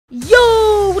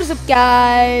What's up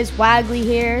guys, Wagley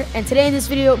here, and today in this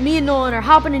video, me and Nolan are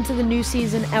hopping into the new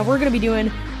season and we're gonna be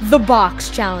doing the box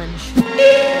challenge.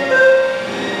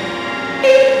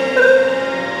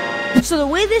 So the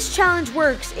way this challenge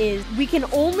works is we can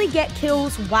only get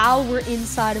kills while we're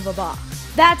inside of a box.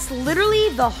 That's literally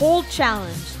the whole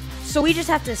challenge. So we just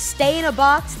have to stay in a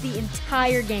box the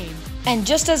entire game. And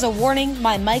just as a warning,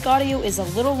 my mic audio is a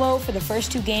little low for the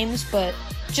first 2 games, but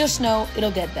just know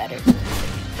it'll get better.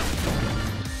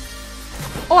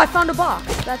 Oh, I found a box.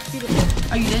 That's beautiful.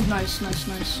 Oh, you did? Nice, nice,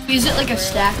 nice. Is it like a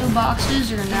stack of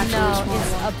boxes or a naturally small one? No,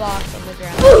 it's a box on the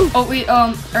ground. Oh, wait,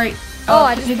 alright. Oh,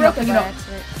 I just broke it by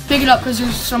accident. Pick it up, because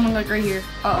there's someone, like, right here.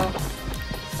 Uh-oh.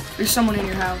 There's someone in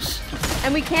your house.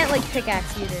 And we can't, like,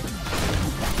 pickaxe either.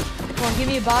 Come on, give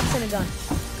me a box and a gun.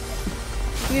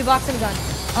 Give me a box and a gun.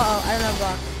 Uh-oh, I don't have a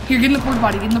box. Here, get in the porta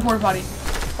potty, get in the porta potty.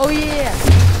 Oh, yeah.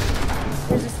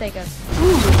 Where's this take us?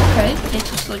 Ooh, okay. It's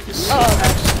just like this.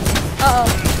 Uh-oh.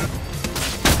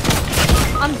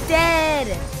 I'm dead.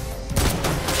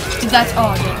 That's,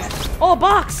 oh, yeah. Oh, a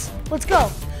box. Let's go.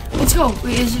 Let's go.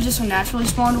 Wait, is it just a naturally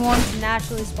spawned one?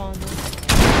 Naturally spawned one.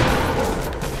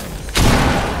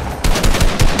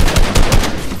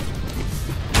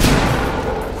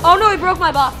 Oh no, he broke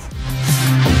my box.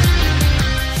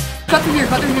 Cut through here,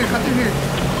 cut through here, cut through here.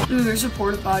 Ooh, there's a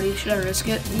porta potty. Should I risk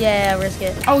it? Yeah, risk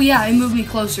it. Oh yeah, it moved me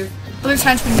closer. Oh, there's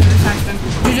henchmen here, there's henchmen.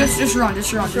 Dude, just run.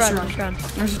 Just run.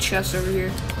 There's a chest over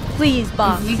here. Please,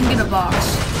 box. We can get a box.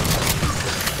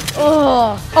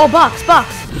 Oh, box.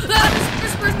 There's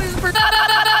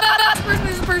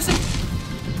a person.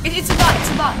 It's a bot.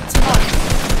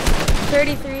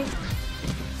 33.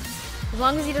 As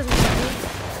long as he doesn't hit me.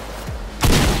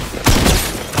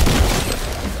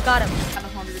 Got him. At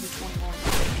 121.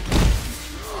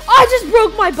 I just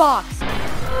broke my box.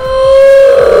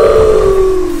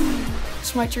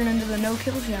 This might turn into the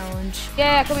no-kill challenge.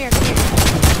 Yeah, come here.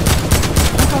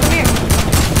 Come here.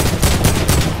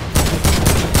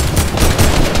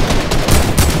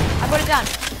 I put it down.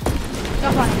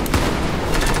 Jump on it.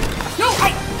 No,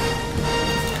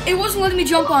 it wasn't letting me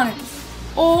jump on it.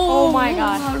 Oh my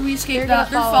god. How did we escape They're that?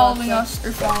 They're following us. us.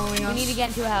 They're following us. We need to get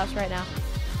into a house right now.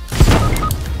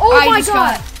 Oh my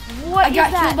god. What is that?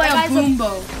 I got killed by a boom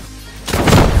bow.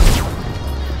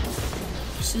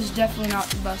 This is definitely not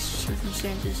the best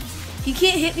circumstances. He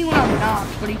can't hit me when I'm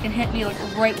knocked, but he can hit me like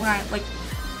right when I, like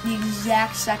the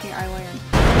exact second I land.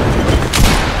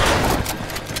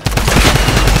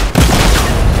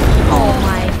 Oh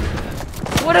my.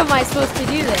 What am I supposed to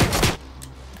do there?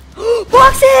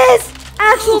 Boxes!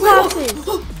 Actual boxes!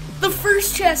 The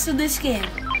first chest of this game.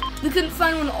 We couldn't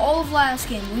find one all of last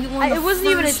game. We won the It wasn't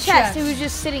even a chest, it was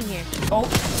just sitting here. Oh.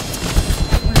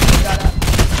 Where did you got up?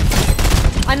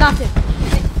 I knocked him.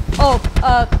 Oh,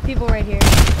 people right here.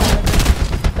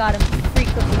 Got him. Free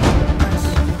cookie.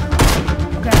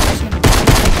 Okay, that's him.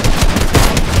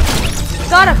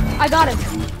 Got him! I got him.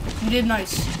 You did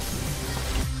nice.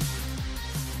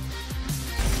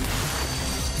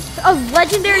 A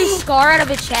legendary scar out of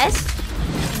a chest?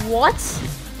 What?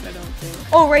 I don't think.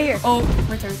 Oh, right here. Oh,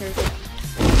 right there.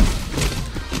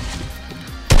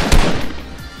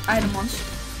 I had him once.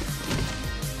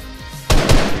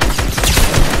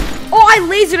 Oh, I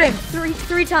lasered him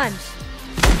three times.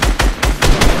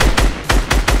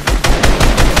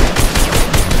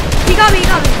 He got me.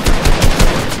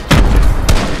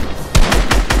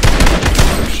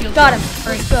 Got him.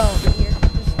 Let's go. Here.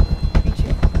 Just reach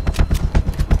it.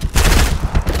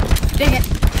 Dang it.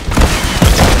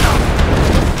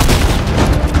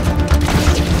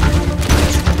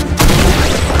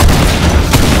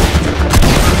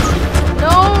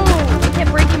 No! They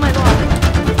kept breaking my lock.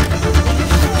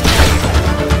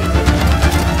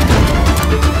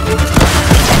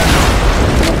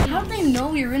 How do they know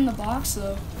you're in the box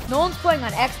though? Nolan's playing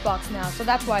on Xbox now, so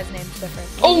that's why his name's different.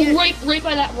 Oh, right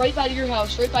by your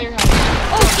house, Oh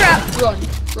crap!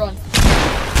 Run.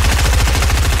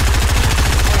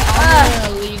 I'm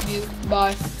gonna leave you.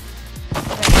 Bye.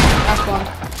 I spawned.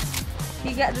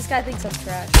 This guy thinks I'm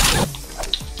trash.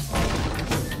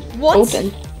 What?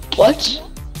 Open. What?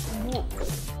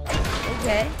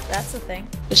 Okay, that's the thing.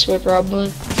 This way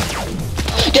probably.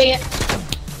 Dang it.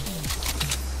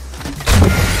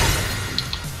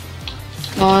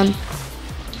 Come on.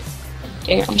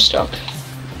 Dang it, I'm stuck.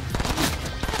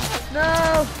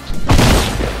 No.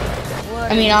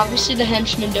 I mean, obviously the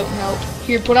henchmen don't help.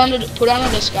 Here, put on a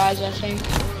disguise, I think.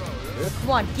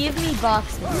 Come on, give me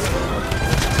boxes. No.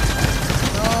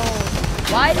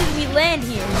 Why did we land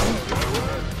here?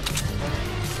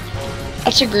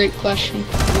 That's a great question.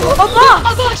 A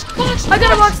box! I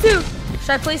got a box too.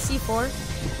 Should I play C4?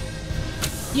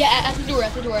 Yeah, at the door.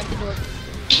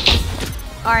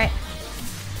 Alright.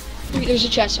 Wait, there's a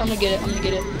chest. I'm gonna get it. I'm gonna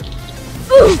get it.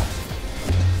 Ooh!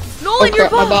 Nolan, Oh your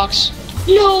crap, my box! box.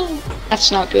 No!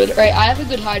 That's not good. Alright, I have a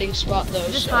good hiding spot though.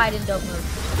 Just so hide and don't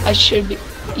move. I should be.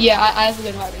 Yeah, I have a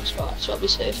good hiding spot, so I'll be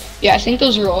safe. Yeah, I think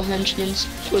those are all henchmen's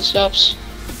footsteps.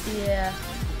 Yeah.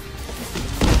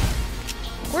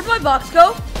 Where'd my box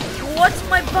go? What's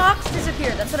my box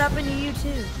disappeared? That's what happened to you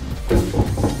too.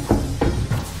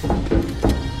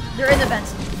 They're in the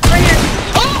vents. Right here.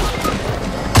 Oh,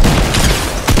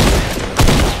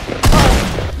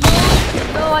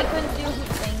 no, I couldn't do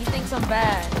anything. He thinks I'm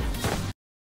bad.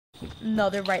 No,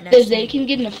 they're right next to me. They can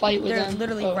get in a fight with them. They're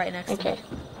literally right next to me.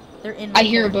 They're in the I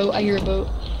hear a corner. boat. I hear a boat.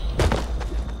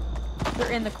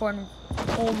 They're in the corner.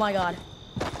 Oh my god.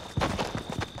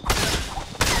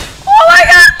 Oh my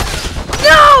god!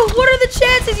 No! What are the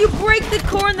chances you break the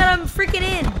corn that I'm freaking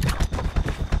in?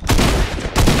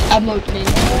 I'm opening.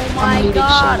 Oh my I'm looting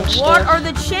god. so much What stuff. are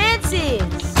the chances?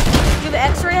 You have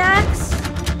X-ray hacks?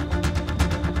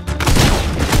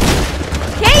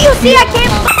 Can't you see I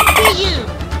can't fucking see you?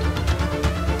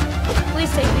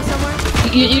 Please take me somewhere.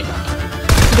 You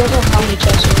don't know how many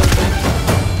chests are open.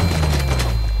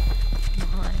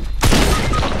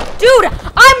 Dude,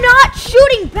 I'm not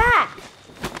shooting back.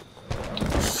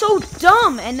 So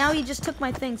dumb. And now he just took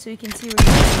my thing so you can see where you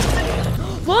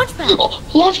Launchpad. Oh,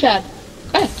 launchpad.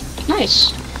 Okay,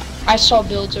 nice. I saw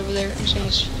builds over there. I'm saying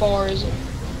as far as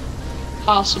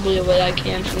possibly away I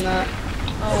can from that.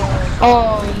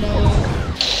 Oh no.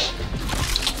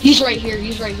 He's right here.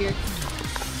 He's right here.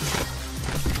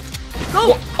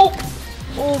 Go. Oh.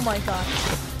 Oh my god.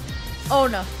 Oh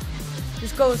no.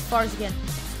 Just go as far as you can.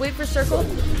 Wait for circle.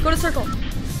 Go to circle.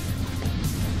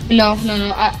 No.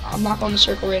 I'm not going to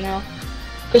circle right now.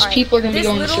 Because people are going to be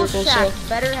going to circle, This little so. shack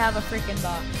better have a freaking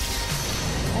box.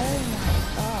 Oh my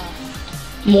god.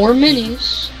 More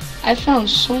minis. I found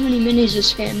so many minis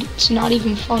this game. It's not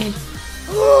even funny.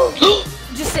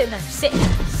 Just sitting there.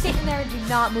 Sitting there. Do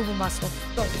not move a muscle.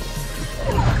 Go.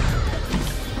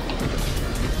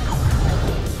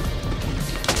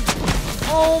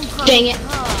 Oh my Dang it.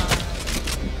 god.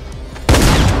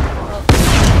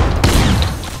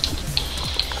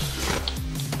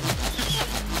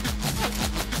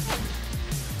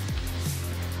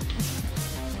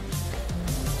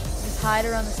 Just hide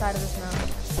around the side of this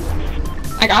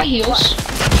mountain. I got heals.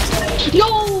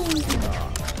 No!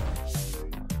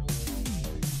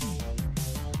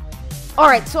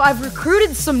 Alright, so I've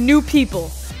recruited some new people.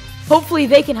 Hopefully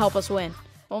they can help us win.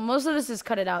 Well, most of this is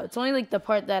cut it out. It's only like the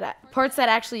parts that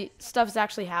actually stuff's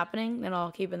actually happening that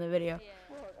I'll keep in the video.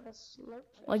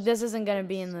 Like this isn't gonna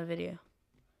be in the video.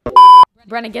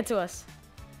 Brennan, get to us.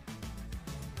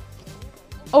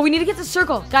 Oh, we need to get to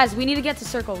circle, guys. We need to get to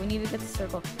circle. We need to get to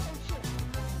circle.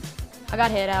 I got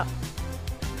hit out.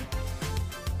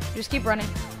 Just keep running.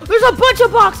 There's a bunch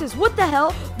of boxes. What the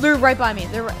hell? They're right by me.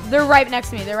 They're right next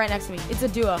to me. They're right next to me. It's a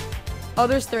duo. Oh,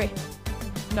 there's 3.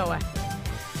 No way.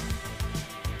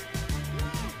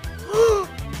 No,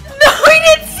 we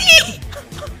didn't see.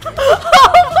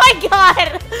 Oh my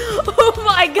god. Oh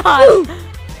my god.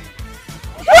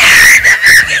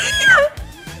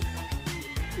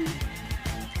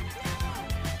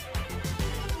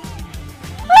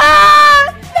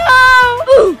 Ah,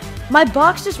 no. My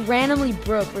box just randomly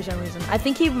broke for some reason. I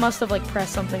think he must have like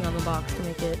pressed something on the box to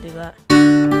make it do that.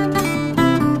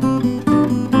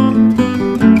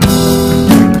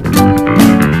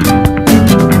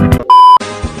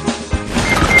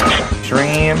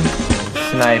 Dream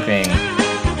sniping.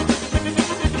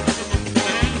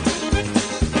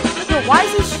 Yo, why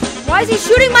is he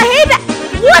shooting my hay bale?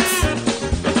 What?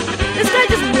 This guy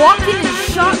just walked in and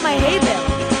shot my hay bale.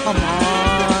 Come on.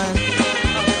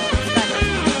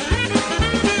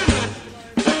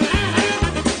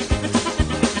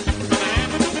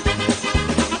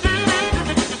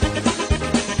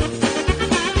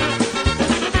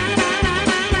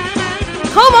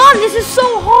 Come on, this is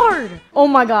so hard. Oh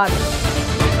my god.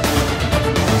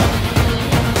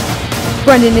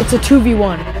 Brendan, it's a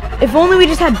 2v1. If only we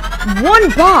just had one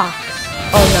box.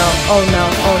 Oh no, oh no,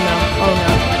 oh no, oh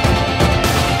no.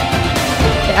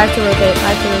 Okay, I have to rotate,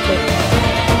 I have to rotate.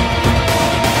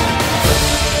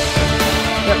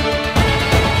 Yep.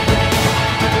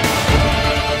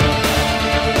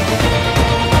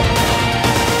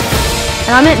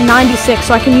 And I'm at 96,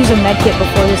 so I can use a med kit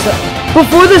before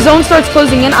the zone starts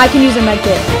closing in. I can use a med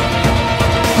kit.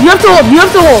 You have to hold. You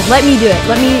have to hold. Let me do it.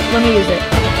 Let me use it.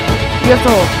 You have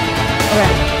to hold. Okay.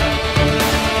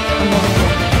 I'm holding it.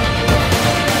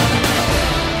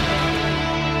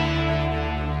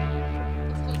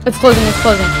 It's closing. It's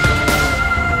closing.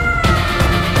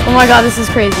 Oh my god, this is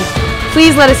crazy.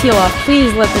 Please let us heal off.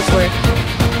 Please let this work.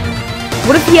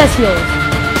 What if he has heals?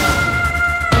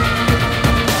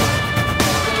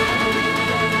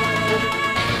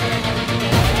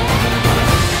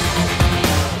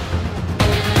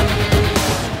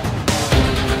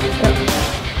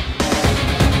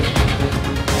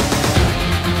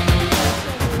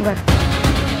 Okay.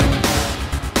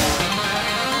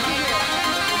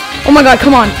 Oh my god,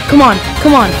 come on, come on,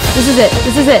 come on. This is it,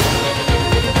 this is it.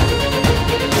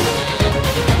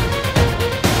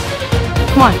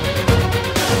 Come on.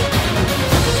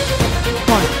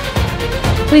 Come on.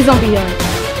 Please don't be healing.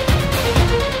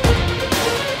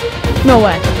 No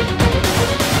way.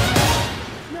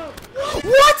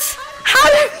 What? How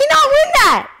did he not win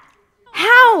that?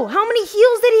 How? How many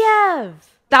heals did he have?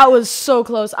 That was so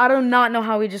close. I do not know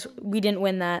how we didn't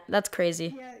win that. That's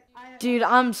crazy. Dude,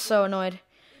 I'm so annoyed.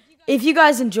 If you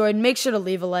guys enjoyed, make sure to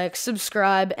leave a like,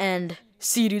 subscribe, and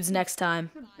see you dudes next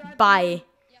time. Bye.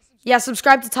 Yeah,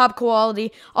 subscribe to Top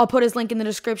Quality. I'll put his link in the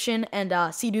description, and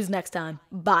see you dudes next time.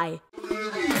 Bye.